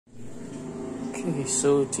Okay,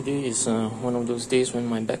 so today is one of those days when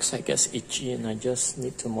my backside gets itchy and I just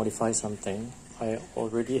need to modify something. I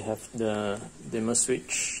already have the dimmer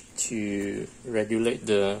switch to regulate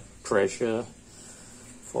the pressure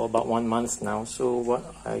for about 1 month now. So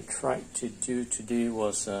what I tried to do today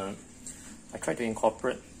was I tried to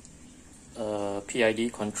incorporate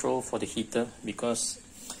PID control for the heater, because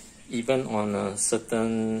even on a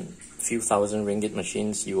certain few thousand ringgit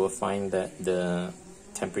machines, you will find that the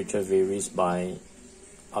temperature varies by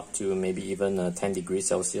up to maybe even 10 degrees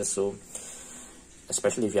Celsius. So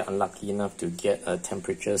especially if you're unlucky enough to get a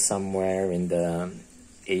temperature somewhere in the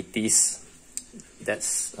 80s,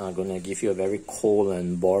 that's going to give you a very cold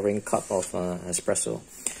and boring cup of espresso.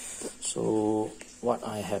 So what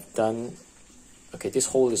I have done, okay, this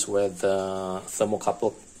hole is where the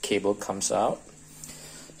thermocouple cable comes out.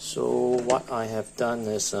 So what I have done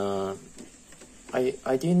is I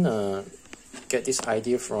didn't get this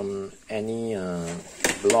idea from any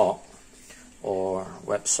blog or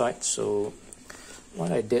website. So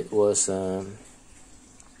what I did was,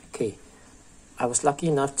 okay, I was lucky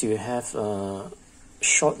enough to have a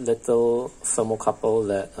short little thermocouple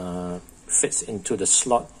that fits into the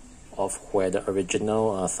slot of where the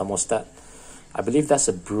original thermostat, I believe that's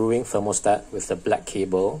a brewing thermostat with the black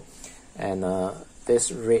cable, and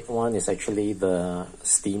this red one is actually the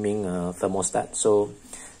steaming thermostat. So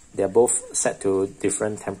they're both set to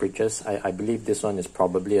different temperatures. I believe this one is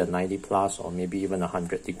probably a 90 plus or maybe even a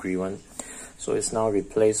 100 degree one. So it's now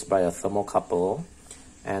replaced by a thermocouple.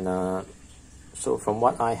 And so from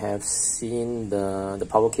what I have seen, the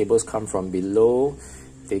power cables come from below.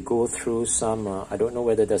 They go through some, I don't know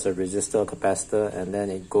whether there's a resistor or capacitor, and then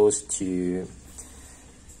it goes to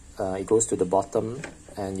the bottom.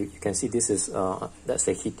 And you can see this is, that's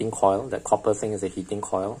the heating coil. That copper thing is a heating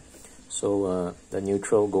coil. So the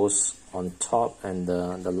neutral goes on top and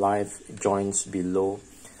the live joins below.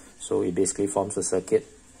 So it basically forms a circuit.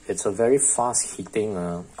 It's a very fast heating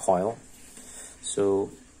coil.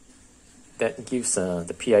 So that gives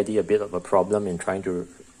the PID a bit of a problem in trying to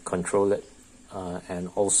control it. And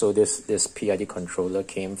also this PID controller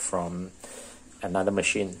came from another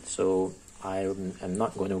machine. So I am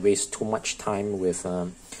not going to waste too much time with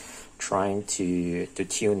trying to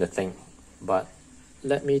tune the thing. But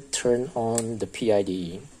let me turn on the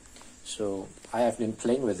PID. So I have been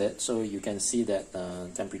playing with it, so you can see that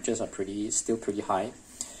temperatures are still pretty high.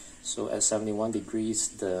 So at 71 degrees,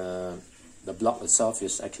 the block itself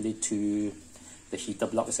is actually the heater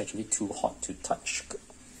block is actually too hot to touch.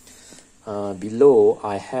 Below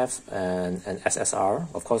I have an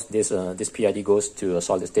SSR. Of course, this PID goes to a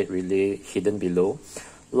solid state relay hidden below.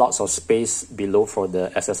 Lots of space below for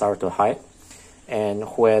the SSR to hide. And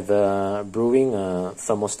where the brewing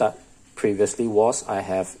thermostat previously was, I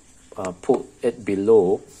have put it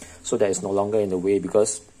below so that it's no longer in the way,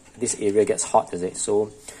 because this area gets hot, is it?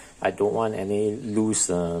 So I don't want any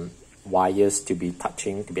loose wires to be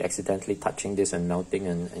accidentally touching this and melting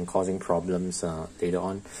and causing problems later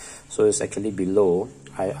on. So it's actually below.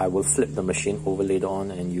 I will flip the machine over later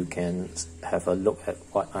on and you can have a look at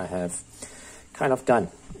what I have kind of done.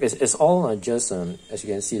 It's all just, as you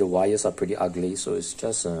can see, the wires are pretty ugly, so it's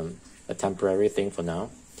just a temporary thing for now.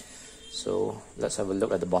 So let's have a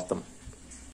look at the bottom.